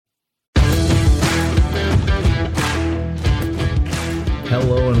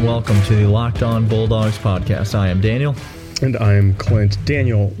Hello and welcome to the Locked On Bulldogs podcast. I am Daniel. And I am Clint.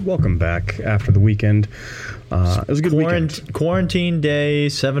 Daniel, welcome back after the weekend. It was a good weekend. Quarantine day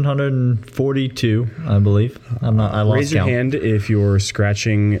 742, I believe. I lost Raise your count. hand if you're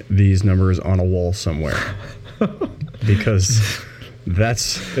scratching these numbers on a wall somewhere, because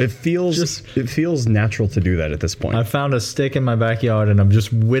it feels natural to do that at this point. I found a stick in my backyard and I'm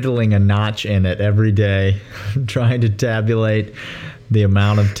just whittling a notch in it every day, trying to tabulate the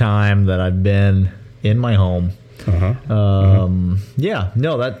amount of time that I've been in my home. Yeah,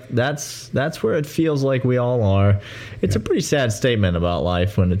 no, that's where it feels like we all are. It's a pretty sad statement about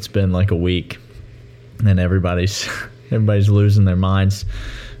life when it's been like a week and everybody's losing their minds.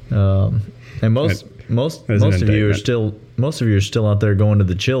 And most of you are still out there going to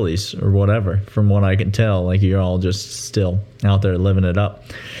the Chili's or whatever. From what I can tell, like you're all just still out there living it up.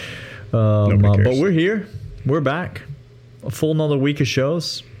 But we're here, we're back. A full another week of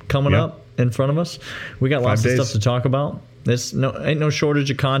shows coming up in front of us. We got lots of stuff to talk about. There's ain't no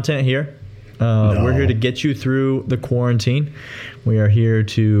shortage of content here. We're here to get you through the quarantine. We are here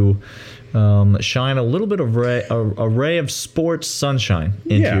to shine a little bit of a ray of sports sunshine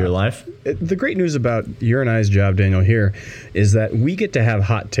into your life. The great news about your and I's job, Daniel, here is that we get to have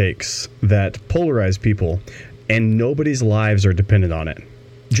hot takes that polarize people, and nobody's lives are dependent on it.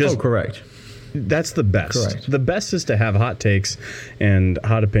 Correct. That's the best. Correct. The best is to have hot takes and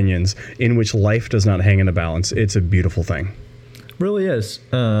hot opinions in which life does not hang in a balance. It's a beautiful thing. Really is.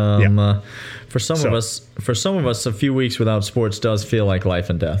 For some of us, a few weeks without sports does feel like life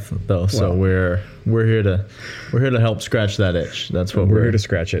and death, though. So we're here to help scratch that itch. That's what we're here to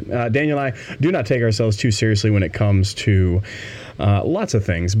scratch it. Daniel and I do not take ourselves too seriously when it comes to lots of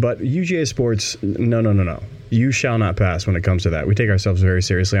things, but UGA sports, no. You shall not pass when it comes to that. We take ourselves very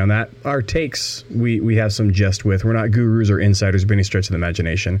seriously on that. Our takes, we have some jest with. We're not gurus or insiders by any stretch of the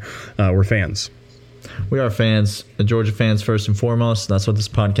imagination. We're fans. We are fans, Georgia fans first and foremost. That's what this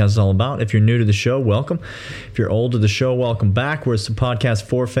podcast is all about. If you're new to the show, welcome. If you're old to the show, welcome back. We're a podcast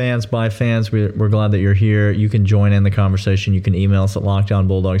for fans, by fans. We're glad that you're here. You can join in the conversation. You can email us at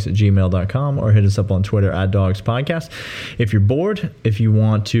lockdownbulldogs@gmail.com or hit us up on Twitter @dogspodcast. If you're bored, if you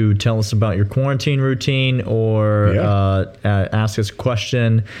want to tell us about your quarantine routine or ask us a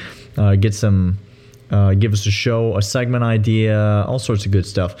question, give us a show, a segment idea, all sorts of good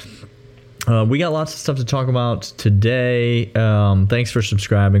stuff. We got lots of stuff to talk about today. Thanks for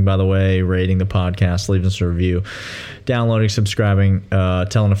subscribing, by the way, rating the podcast, leaving us a review, downloading, subscribing,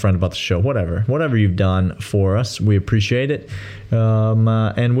 telling a friend about the show, whatever you've done for us. We appreciate it.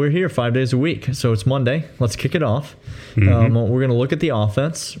 And we're here 5 days a week. So it's Monday. Let's kick it off. We're going to look at the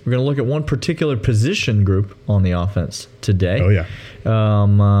offense. We're going to look at one particular position group on the offense today. Oh, yeah.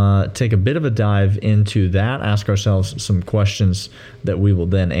 Take a bit of a dive into that, ask ourselves some questions that we will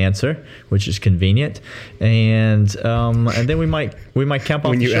then answer, which is convenient, and then we might cap off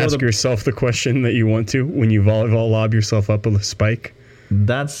when the you show ask yourself the question that you want to when you volleyball lob yourself up with a spike.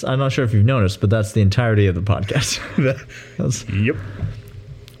 I'm not sure if you've noticed, but that's the entirety of the podcast. Yep.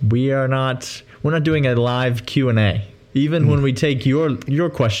 We're not doing a live Q&A. Even when we take your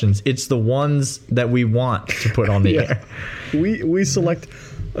questions, it's the ones that we want to put on the air. We select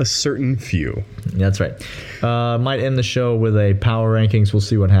a certain few. That's right. Might end the show with a power rankings. We'll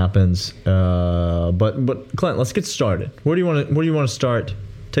see what happens. But Clint, let's get started. Where do you want to start?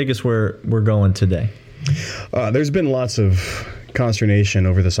 Take us where we're going today. There's been lots of consternation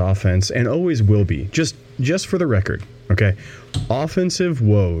over this offense, and always will be. Just for the record, okay? Offensive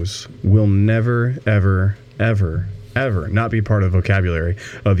woes will never, ever, ever, ever not be part of the vocabulary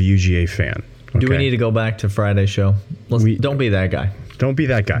of a UGA fan. Okay? Do we need to go back to Friday's show? Don't be that guy. Don't be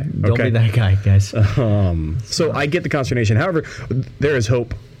that guy. Okay? Don't be that guy, guys. So I get the consternation. However, there is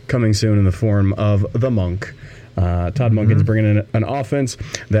hope coming soon in the form of the Monk. Todd Monken's bringing in an offense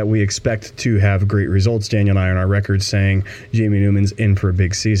that we expect to have great results. Daniel and I are on our record saying Jamie Newman's in for a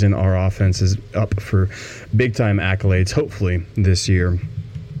big season. Our offense is up for big-time accolades, hopefully, this year.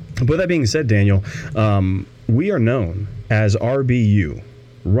 But that being said, Daniel, we are known as RBU.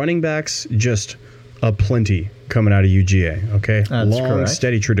 Running backs, just aplenty coming out of UGA, okay? That's long, correct.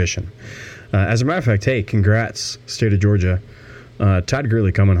 Steady tradition. As a matter of fact, hey, congrats, state of Georgia. Todd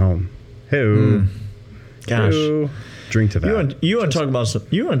Gurley coming home. Hey, Gosh, drink to that. You want to talk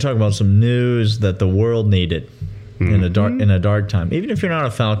about some news that the world needed in a dark time. Even if you're not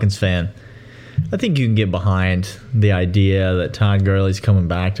a Falcons fan, I think you can get behind the idea that Todd Gurley's coming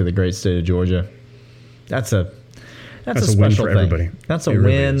back to the great state of Georgia. That's a special win for thing. everybody. That's a it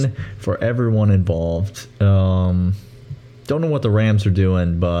win really for everyone involved. Don't Don't know what the Rams are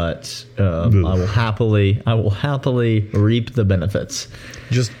doing, but I will happily reap the benefits.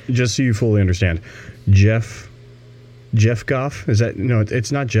 Just so you fully understand, Jeff Goff, is that? No,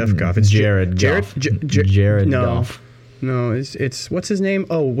 it's not Jeff Goff. It's Jared Goff. Jared Goff. No, it's what's his name?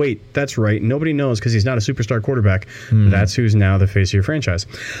 Oh, wait, that's right. Nobody knows because he's not a superstar quarterback. That's who's now the face of your franchise.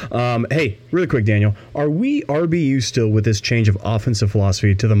 Hey, really quick, Daniel, are we RBU still with this change of offensive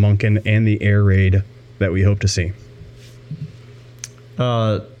philosophy to the Monken and the air raid that we hope to see?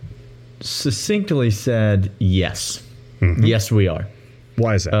 Succinctly said, yes. Yes, we are.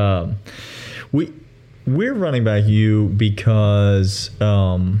 Why is that? We're running back U because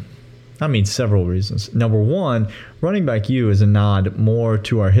several reasons. Number one, running back U is a nod more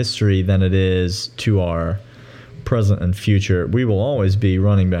to our history than it is to our present and future. We will always be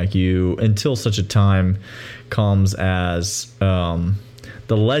running back U until such a time comes as the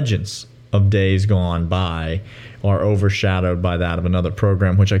legends of days gone by are overshadowed by that of another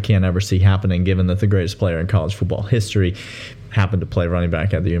program, which I can't ever see happening, given that the greatest player in college football history happened to play running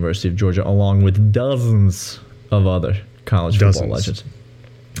back at the University of Georgia, along with dozens of other college football legends.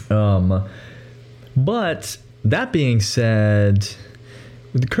 But that being said,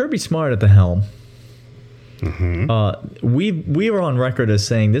 with Kirby Smart at the helm, we were on record as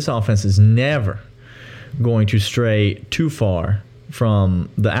saying this offense is never going to stray too far from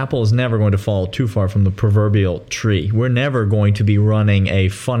the apple is never going to fall too far from the proverbial tree. We're never going to be running a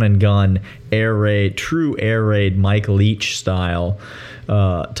fun and gun air raid, true air raid Mike Leach style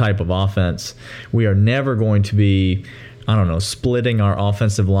type of offense. We are never going to be, splitting our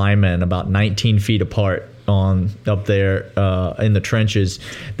offensive linemen about 19 feet apart up there in the trenches.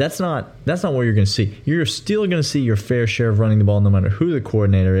 That's not what you're going to see. You're still going to see your fair share of running the ball no matter who the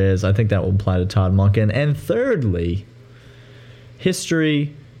coordinator is. I think that will apply to Todd Monken. And thirdly,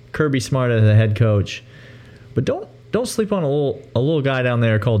 history, Kirby Smart as a head coach, but don't sleep on a little guy down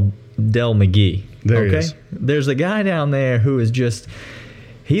there called Del McGee. There he is. There's a guy down there who is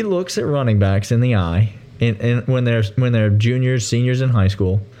he looks at running backs in the eye, and when they're juniors, seniors in high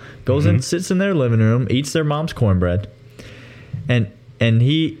school, goes and sits in their living room, eats their mom's cornbread, and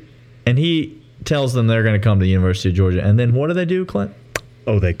he tells them they're going to come to the University of Georgia. And then what do, Clint?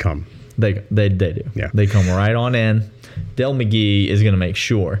 Oh, they come. They do. Yeah. They come right on in. Del McGee is going to make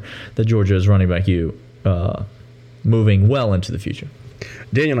sure that Georgia is running back U moving well into the future.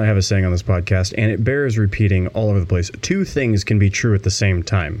 Daniel and I have a saying on this podcast, and it bears repeating all over the place. Two things can be true at the same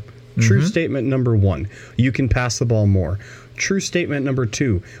time. True statement number one, you can pass the ball more. True statement number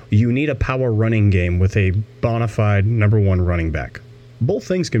two, you need a power running game with a bona fide number one running back. Both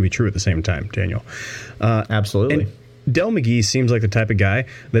things can be true at the same time, Daniel. Absolutely. And Del McGee seems like the type of guy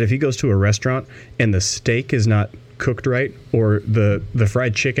that if he goes to a restaurant and the steak is not cooked right or the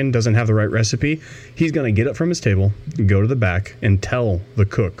fried chicken doesn't have the right recipe, he's going to get up from his table, go to the back, and tell the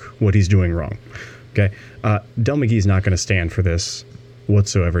cook what he's doing wrong. Okay? Del McGee's not going to stand for this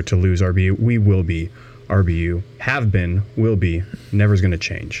whatsoever to lose RBU. We will be RBU. Have been, will be, never's going to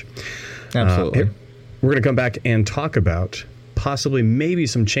change. Absolutely. We're going to come back and talk about possibly maybe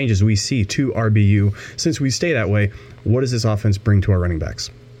some changes we see to RBU. Since we stay that way, what does this offense bring to our running backs?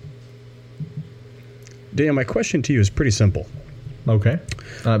 Daniel, my question to you is pretty simple. Okay.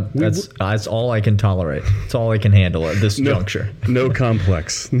 That's all I can tolerate. It's all I can handle at this juncture. No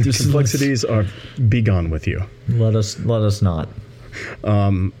complex. Complexities are be gone with you. Let us not.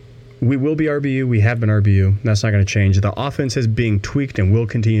 We will be RBU. We have been RBU. That's not going to change. The offense is being tweaked and will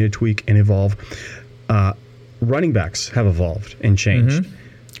continue to tweak and evolve. Running backs have evolved and changed.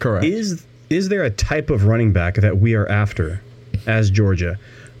 Correct. Is there a type of running back that we are after as Georgia?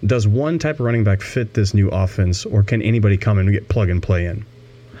 Does one type of running back fit this new offense, or can anybody come and get plug and play in?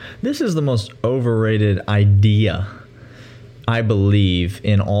 This is the most overrated idea, I believe,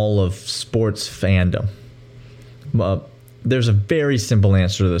 in all of sports fandom. There's a very simple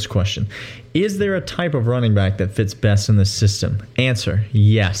answer to this question. Is there a type of running back that fits best in this system? Answer,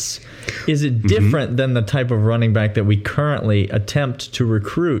 yes. Is it different than the type of running back that we currently attempt to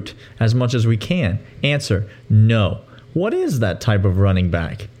recruit as much as we can? Answer, no. What is that type of running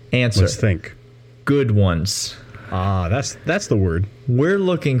back? Answer, let's think. Good ones. That's the word. We're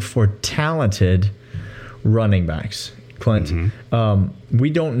looking for talented running backs, Clint. We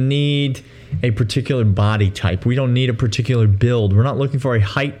don't need a particular body type. We don't need a particular build. We're not looking for a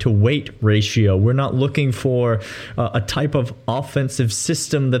height to weight ratio. We're not looking for a type of offensive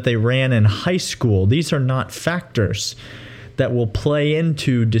system that they ran in high school. These are not factors that will play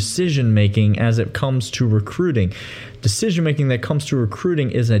into decision making as it comes to recruiting. Decision making that comes to recruiting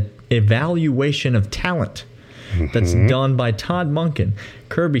is an evaluation of talent that's done by Todd Monken,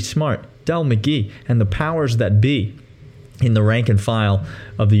 Kirby Smart, Del McGee, and the powers that be. in the rank and file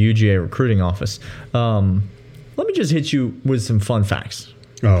of the UGA recruiting office. Let me just hit you with some fun facts.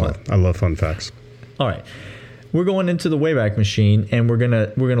 Oh, I love fun facts. All right. We're going into the Wayback Machine, and we're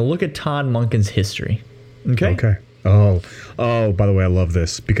gonna look at Todd Monken's history. Okay? Okay. Oh, by the way, I love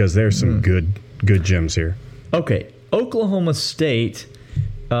this because there's some good gems here. Okay. Oklahoma State,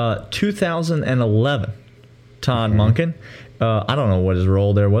 2011. Todd Monken. I don't know what his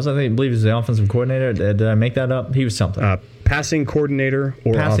role there was. I believe he was the offensive coordinator. Did I make that up? He was something. Passing coordinator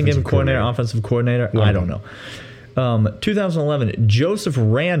or passing offensive coordinator, offensive coordinator. I don't know. 2011, Joseph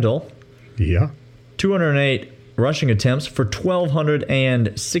Randall. Yeah. 208 rushing attempts for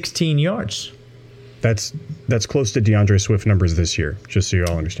 1,216 yards. That's close to DeAndre Swift numbers this year, just so you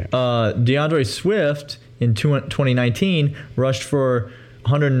all understand. DeAndre Swift in 2019 rushed for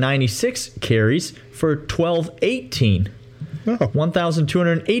 196 carries for 1,218. Oh.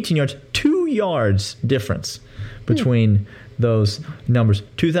 1,218 yards. 2 yards difference between those numbers.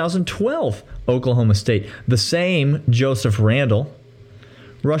 2012, Oklahoma State. The same Joseph Randall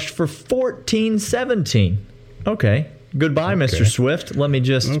rushed for 1,417. Okay. Goodbye, Mr. Swift. Let me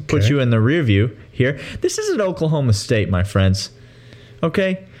just put you in the rear view here. This isn't Oklahoma State, my friends.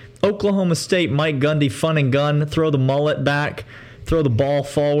 Okay? Oklahoma State, Mike Gundy, fun and gun, throw the mullet back, throw the ball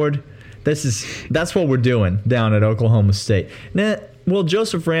forward. That's what we're doing down at Oklahoma State. Now, well,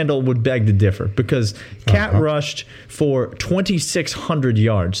 Joseph Randall would beg to differ because Cat rushed for 2,600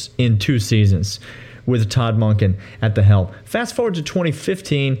 yards in 2 seasons with Todd Monken at the helm. Fast forward to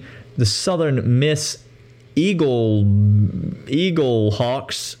 2015, the Southern Miss Eagle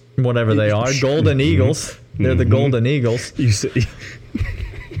Hawks, whatever they are, Golden Eagles. They're the Golden Eagles. You say,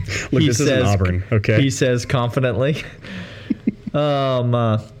 look, this isn't Auburn, okay? He says confidently.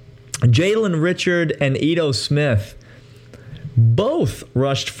 Jalen Richard and Ito Smith both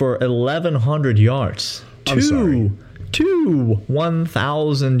rushed for 1,100 yards. Two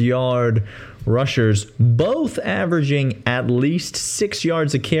 1,000-yard rushers, both averaging at least 6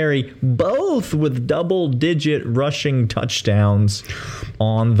 yards a carry, both with double-digit rushing touchdowns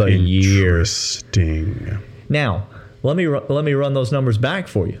on the year. Interesting. Now, let me run those numbers back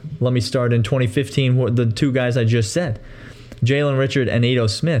for you. Let me start in 2015, the 2 guys I just said. Jalen Richard and Ito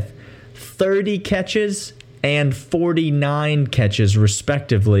Smith, 30 catches and 49 catches,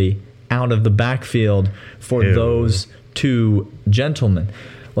 respectively, out of the backfield for those 2 gentlemen.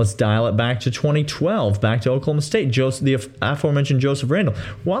 Let's dial it back to 2012, back to Oklahoma State. The aforementioned Joseph Randall,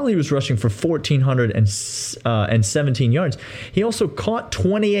 while he was rushing for 1,417 yards, he also caught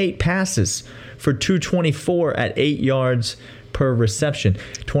 28 passes for 224 at 8 yards per reception.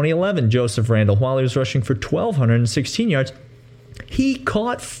 2011, Joseph Randall, while he was rushing for 1,216 yards, he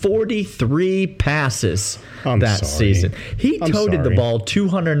caught 43 passes season. He toted the ball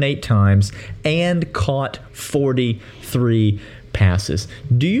 208 times and caught 43 passes.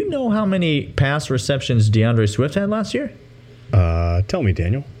 Do you know how many pass receptions DeAndre Swift had last year? Tell me,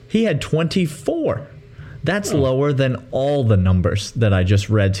 Daniel. He had 24. That's lower than all the numbers that I just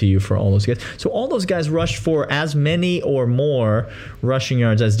read to you for all those guys. So all those guys rushed for as many or more rushing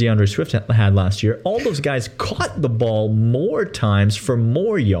yards as DeAndre Swift had last year. All those guys caught the ball more times for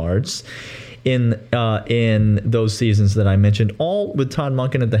more yards in those seasons that I mentioned, all with Todd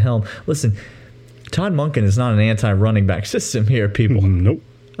Monken at the helm. Listen, Todd Monken is not an anti-running back system here, people. Nope.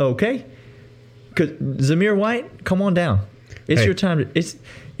 Okay? Zamir White, come on down. It's your time. It's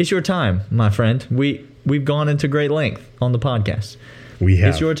your time, my friend. We've gone into great length on the podcast. We have.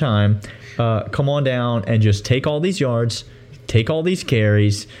 It's your time. Come on down and just take all these yards, take all these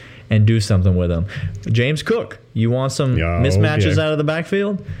carries, and do something with them. James Cook, you want some mismatches out of the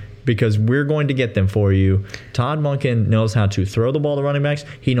backfield? Because we're going to get them for you. Todd Monken knows how to throw the ball to running backs.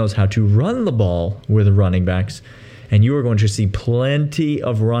 He knows how to run the ball with running backs. And you are going to see plenty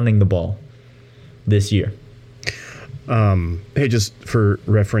of running the ball this year. Hey, just for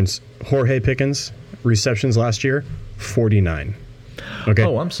reference, Jorge Pickens, receptions last year, 49. Okay.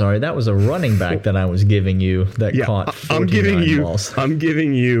 Oh, I'm sorry. That was a running back that I was giving you that caught 49 balls. I'm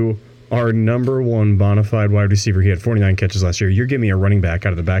giving you our number 1 bona fide wide receiver. He had 49 catches last year. You're giving me a running back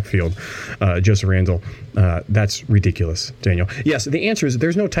out of the backfield, Joseph Randall. That's ridiculous, Daniel. Yes, the answer is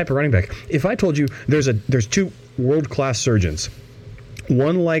there's no type of running back. If I told you there's 2 world-class surgeons,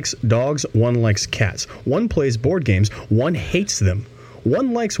 one likes dogs, one likes cats. One plays board games, one hates them.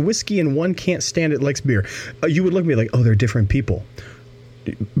 One likes whiskey and one can't stand it, likes beer. You would look at me like, oh, they're different people.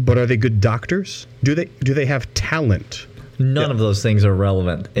 But are they good doctors? Do they have talent? None of those things are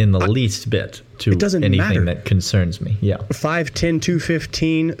relevant in the least bit to anything that concerns me. Yeah. 5'10",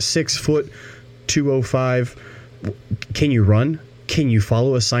 215, 6 foot, 205. Can you run? Can you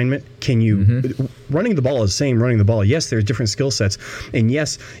follow assignment? Can you running the ball is the same running the ball. Yes, there's different skill sets, and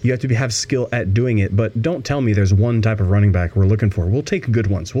yes, you have to have skill at doing it. But don't tell me there's one type of running back we're looking for. We'll take good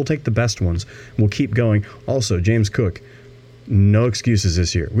ones. We'll take the best ones. We'll keep going. Also, James Cook, no excuses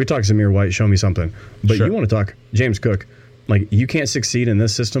this year. We talk Zamir White, show me something. But you want to talk James Cook, like you can't succeed in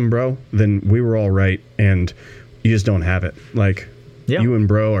this system, bro. Then we were all right, and you just don't have it. Like you and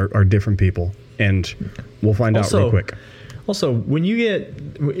bro are different people, and we'll find out real quick. Also, when you get,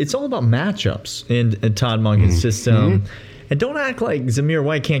 it's all about matchups in Todd Monken's system. And don't act like Zamir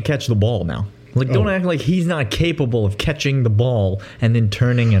White can't catch the ball now. Like, don't act like he's not capable of catching the ball and then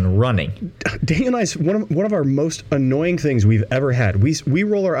turning and running. Daniel and I's one of our most annoying things we've ever had. We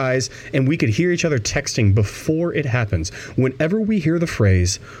roll our eyes and we could hear each other texting before it happens. Whenever we hear the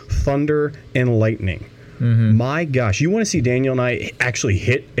phrase thunder and lightning, my gosh, you want to see Daniel and I actually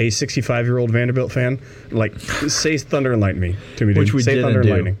hit a 65-year-old Vanderbilt fan? Like, say thunder and lightning me to me. Which we say didn't thunder do.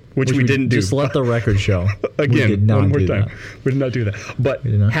 And lightning. Which we didn't do. Just let the record show. Again, we did not one more do time. That. We did not do that. But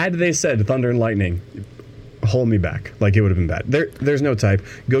had they said thunder and lightning, hold me back. Like, it would have been bad. There's no type.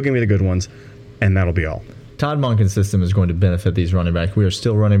 Go give me the good ones, and that'll be all. Todd Monken's system is going to benefit these running backs. We are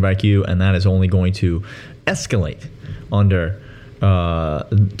still running back you, and that is only going to escalate under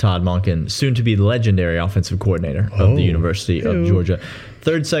Todd Monken, soon to be legendary offensive coordinator of the University of Georgia.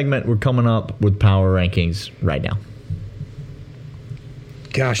 Third segment, we're coming up with power rankings right now.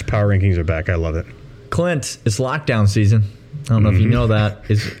 Gosh, power rankings are back. I love it. Clint, it's lockdown season. I don't know if you know that.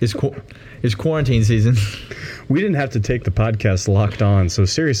 It's quarantine season. We didn't have to take the podcast locked on. So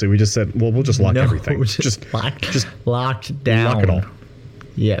seriously, we just said, well, we'll just lock everything. Just locked down. Lock it all.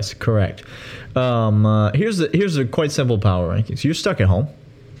 Yes, correct. Here's a quite simple power rankings. You're stuck at home.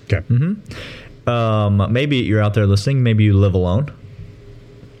 Okay. Maybe you're out there listening. Maybe you live alone.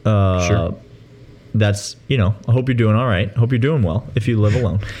 Sure. That's, I hope you're doing all right. Hope you're doing well if you live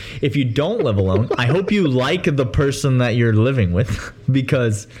alone. If you don't live alone, I hope you like the person that you're living with,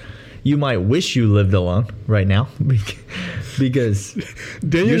 because you might wish you lived alone right now. Because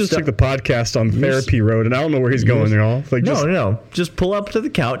Daniel just took the podcast on therapy road, and I don't know where he's going, y'all. Like, no. Just pull up to the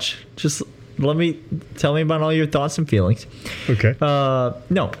couch. Just tell me about all your thoughts and feelings. Okay.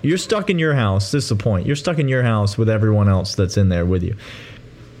 No, you're stuck in your house. This is the point. You're stuck in your house with everyone else that's in there with you.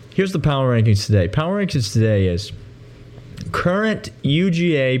 Here's the power rankings today. Power rankings today is current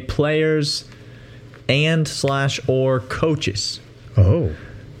UGA players and/or coaches.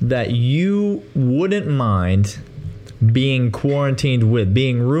 That you wouldn't mind being quarantined with,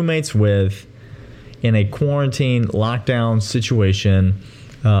 being roommates with in a quarantine lockdown situation.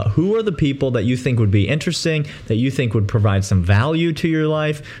 Who are the people that you think would be interesting, that you think would provide some value to your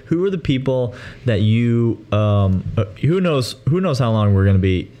life? Who are the people that you who knows how long we're going to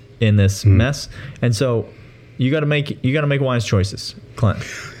be in this mess? And so you got to make wise choices. Clint,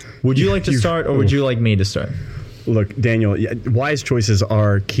 would you like to start, or would you like me to start? Look, Daniel, wise choices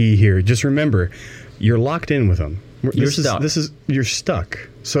are key here. Just remember, you're locked in with them. You're stuck. You're stuck.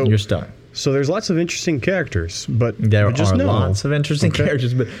 So you're stuck. So there's lots of interesting characters, but there are lots of interesting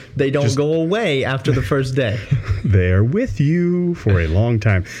characters, but they don't go away after the first day. They are with you for a long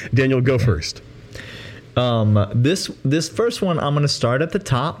time. Daniel, go first. This first one, I'm going to start at the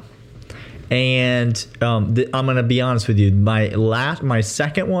top, and I'm going to be honest with you. My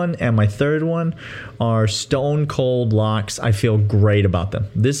second one and my third one are stone cold locks. I feel great about them.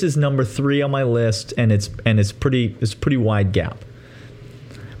 This is number 3 on my list, and it's pretty wide gap.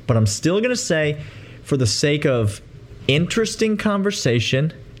 But I'm still going to say, for the sake of interesting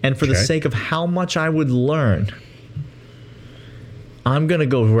conversation and for the sake of how much I would learn, I'm going to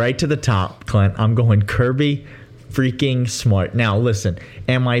go right to the top, Clint. I'm going Kirby freaking Smart. Now, listen,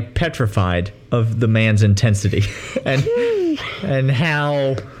 am I petrified of the man's intensity and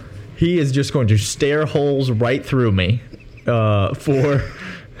how he is just going to stare holes right through me for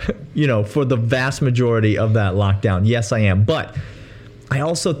the vast majority of that lockdown? Yes, I am. But I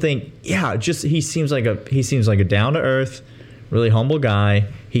also think, he seems like a down to earth, really humble guy.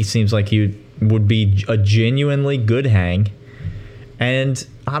 He seems like he would be a genuinely good hang, and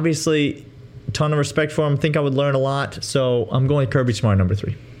obviously, a ton of respect for him. Think I would learn a lot. So I'm going Kirby Smart, number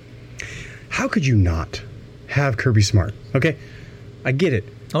 3. How could you not have Kirby Smart? Okay, I get it.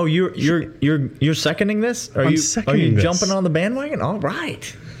 Oh, you're seconding this? Are you jumping on the bandwagon? All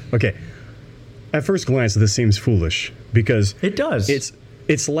right. Okay. At first glance, this seems foolish because it does.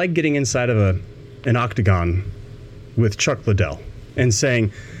 It's like getting inside of an octagon with Chuck Liddell and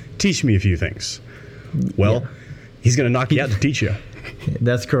saying, "Teach me a few things." Well, he's going to knock you out to teach you.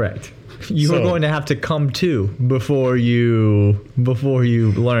 That's correct. You are going to have to come to before you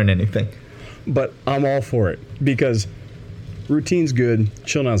learn anything. But I'm all for it because routine's good,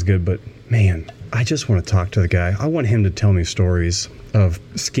 chilling out's good, but man, I just want to talk to the guy. I want him to tell me stories of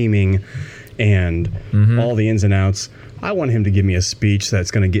scheming and all the ins and outs. I want him to give me a speech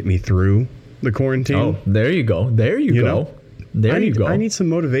that's going to get me through the quarantine. Oh, there you go. There you go. There you go. I need some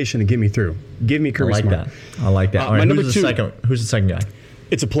motivation to get me through. Give me Kirby Smart. I like that. All right, who's the second guy?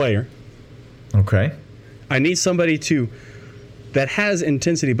 It's a player. Okay. I need somebody that has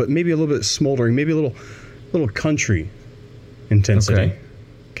intensity, but maybe a little bit smoldering, maybe a little country intensity.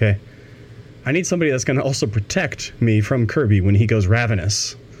 Okay. I need somebody that's going to also protect me from Kirby when he goes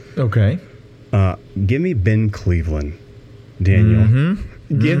ravenous. Okay. Give me Ben Cleveland, Daniel.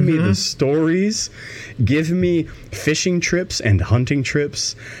 Give me the stories. Give me fishing trips and hunting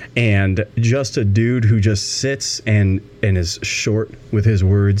trips, and just a dude who just sits and is short with his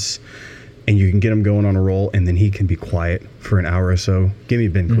words, and you can get him going on a roll, and then he can be quiet for an hour or so. Give me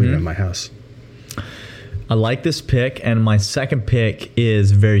Ben Cleveland in my house. I like this pick, and my second pick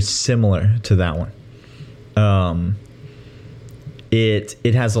is very similar to that one.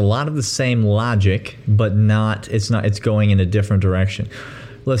 It has a lot of the same logic, but it's going in a different direction.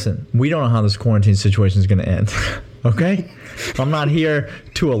 Listen, we don't know how this quarantine situation is going to end. Okay? I'm not here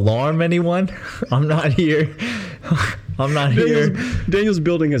to alarm anyone. I'm not here. Daniel's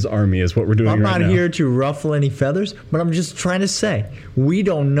building his army is what we're doing right now. I'm not here to ruffle any feathers, but I'm just trying to say we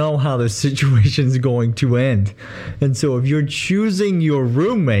don't know how the situation is going to end. And so if you're choosing your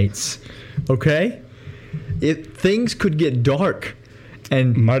roommates, okay, things could get dark.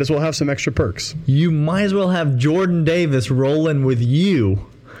 And might as well have some extra perks. You might as well have Jordan Davis rolling with you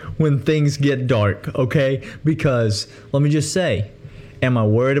when things get dark, okay? Because let me just say, am I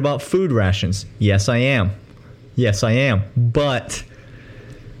worried about food rations? Yes, I am. But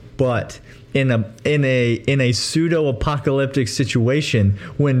in a pseudo-apocalyptic situation,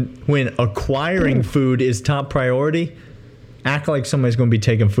 when acquiring food is top priority, act like somebody's going to be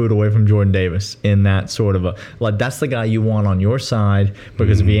taking food away from Jordan Davis in that sort of that's the guy you want on your side,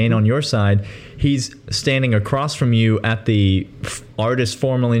 because if he ain't on your side, he's standing across from you at the artist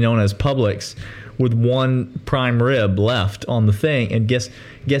formerly known as Publix with one prime rib left on the thing, and guess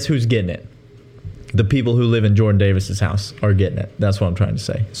who's getting it? The people who live in Jordan Davis's house are getting it. That's what I'm trying to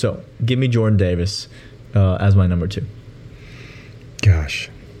say. So give me Jordan Davis as my number 2. Gosh,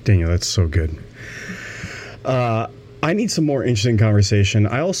 Daniel, that's so good. I need some more interesting conversation.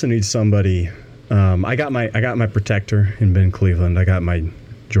 I also need somebody. I got my protector in Ben Cleveland. I got my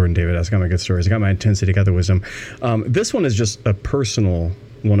Jordan Davis. I got my good stories. I got my intensity. I got the wisdom. This one is just a personal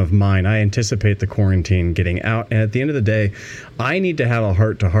one of mine. I anticipate the quarantine getting out, and at the end of the day, I need to have a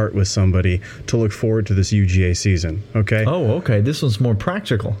heart-to-heart with somebody to look forward to this UGA season. Okay. Oh, okay. This one's more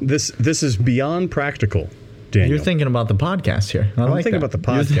practical. This is beyond practical. Daniel. You're thinking about the podcast here. I'm thinking about the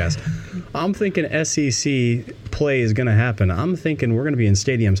podcast. I'm thinking SEC play is going to happen. I'm thinking we're going to be in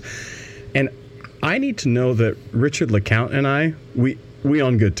stadiums. And I need to know that Richard LeCount and I, we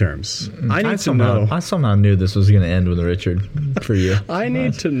on good terms. I somehow knew this was going to end with Richard for you. I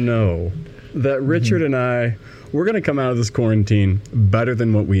need to know that Richard and I, we're going to come out of this quarantine better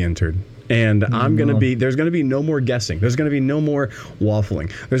than what we entered. And there's going to be no more guessing. There's going to be no more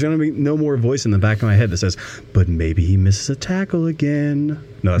waffling. There's going to be no more voice in the back of my head that says, but maybe he misses a tackle again.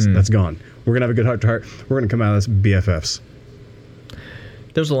 No, that's gone. We're going to have a good heart-to-heart. We're going to come out of this BFFs.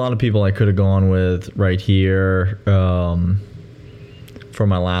 There's a lot of people I could have gone with right here for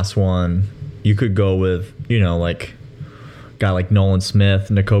my last one. You could go with, like guy like Nolan Smith,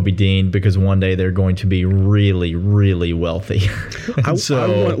 Nakobe Dean, because one day they're going to be really, really wealthy. I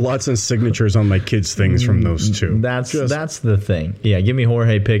want lots of signatures on my kids' things from those two. That's the thing. Yeah, give me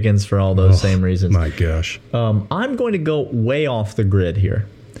Jorge Pickens for all those same reasons. My gosh. I'm going to go way off the grid here,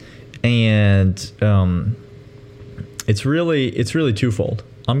 and it's really twofold.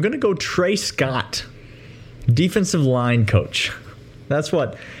 I'm going to go Trey Scott, defensive line coach. That's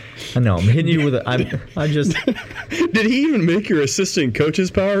what. I know. I'm hitting you with it. I just. Did he even make your assistant coach's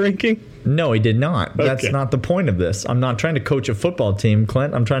power ranking? No, he did not. Okay. That's not the point of this. I'm not trying to coach a football team,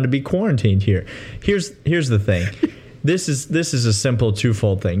 Clint. I'm trying to be quarantined here. Here's the thing. This is a simple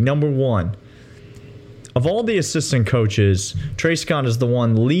twofold thing. Number one, of all the assistant coaches, Trey Scott is the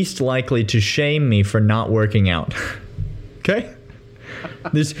one least likely to shame me for not working out. Okay?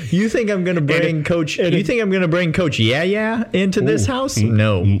 You think I'm going to bring Coach? You think I'm going to bring Coach Yeah into this house?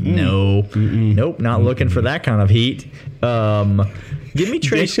 No, nope. Not looking for that kind of heat. Give me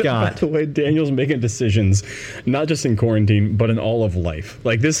Trey Scott. By the way, Daniel's making decisions, not just in quarantine, but in all of life.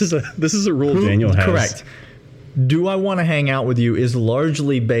 Like this is a rule Daniel has. Correct. Do I want to hang out with you is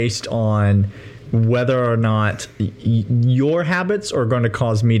largely based on whether or not your habits are going to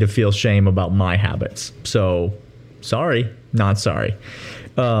cause me to feel shame about my habits. So. sorry, not sorry.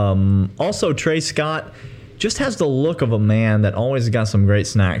 Also, Trey Scott just has the look of a man that always got some great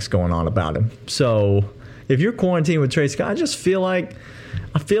snacks going on about him. So if you're quarantined with Trey Scott, I feel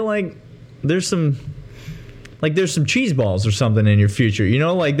like there's some cheese balls or something in your future. You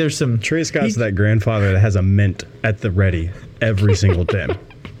know, like there's some. Trey Scott's that grandfather that has a mint at the ready every single day.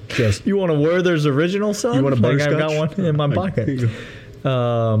 Just you want a Werther's original, son? You want a butterscotch? I've got one in my pocket.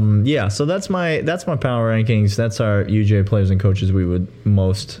 Yeah, so that's my power rankings. That's our UJ players and coaches we would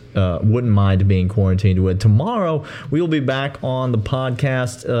wouldn't mind being quarantined with. Tomorrow we will be back on the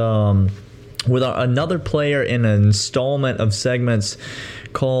podcast with another player in an installment of segments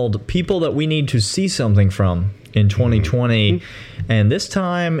called "People That We Need to See Something From" in 2020, and this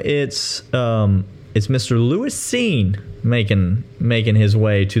time it's Mr. Lewis Cine making his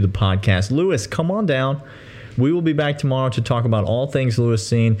way to the podcast. Lewis, come on down. We will be back tomorrow to talk about all things Lewis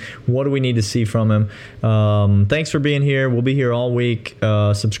Cine. What do we need to see from him? Thanks for being here. We'll be here all week.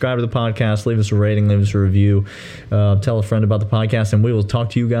 Subscribe to the podcast. Leave us a rating. Leave us a review. Tell a friend about the podcast, and we will talk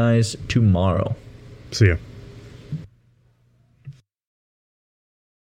to you guys tomorrow. See ya.